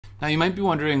Now you might be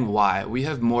wondering why. We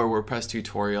have more WordPress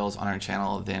tutorials on our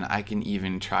channel than I can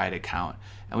even try to count.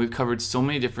 And we've covered so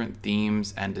many different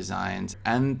themes and designs.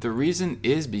 And the reason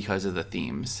is because of the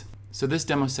themes. So this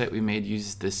demo site we made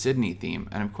uses the Sydney theme.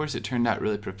 And of course it turned out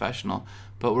really professional,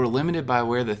 but we're limited by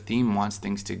where the theme wants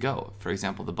things to go. For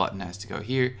example, the button has to go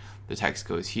here, the text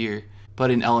goes here.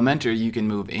 But in Elementor, you can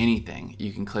move anything.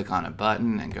 You can click on a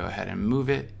button and go ahead and move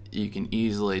it. You can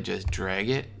easily just drag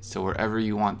it, so wherever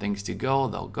you want things to go,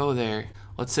 they'll go there.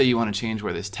 Let's say you want to change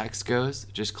where this text goes.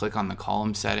 Just click on the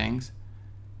column settings,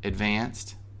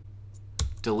 advanced,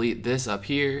 delete this up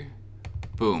here,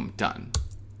 boom, done.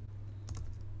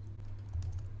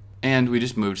 And we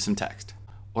just moved some text.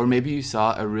 Or maybe you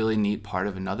saw a really neat part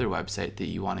of another website that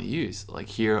you want to use, like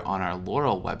here on our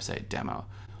Laurel website demo.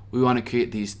 We want to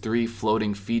create these 3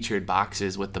 floating featured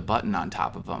boxes with the button on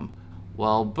top of them.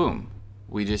 Well, boom.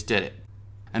 We just did it.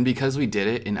 And because we did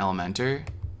it in Elementor,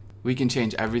 we can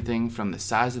change everything from the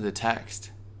size of the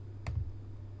text,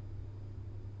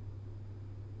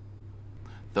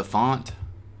 the font,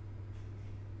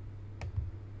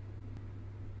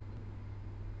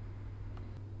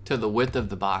 to the width of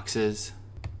the boxes,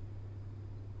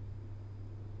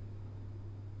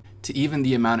 to even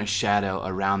the amount of shadow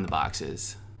around the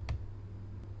boxes.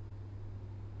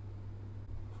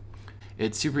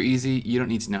 It's super easy. You don't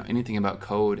need to know anything about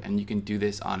code, and you can do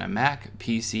this on a Mac,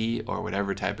 PC, or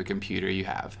whatever type of computer you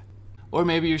have. Or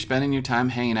maybe you're spending your time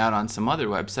hanging out on some other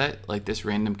website, like this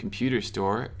random computer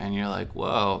store, and you're like,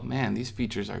 whoa, man, these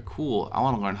features are cool. I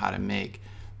want to learn how to make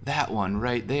that one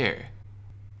right there.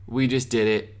 We just did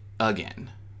it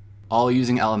again. All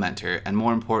using Elementor, and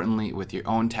more importantly, with your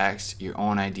own text, your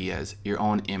own ideas, your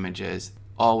own images,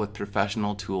 all with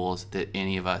professional tools that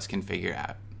any of us can figure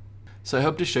out. So I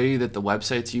hope to show you that the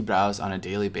websites you browse on a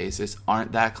daily basis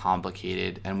aren't that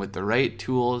complicated, and with the right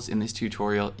tools in this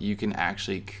tutorial, you can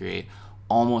actually create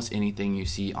almost anything you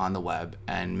see on the web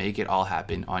and make it all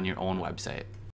happen on your own website.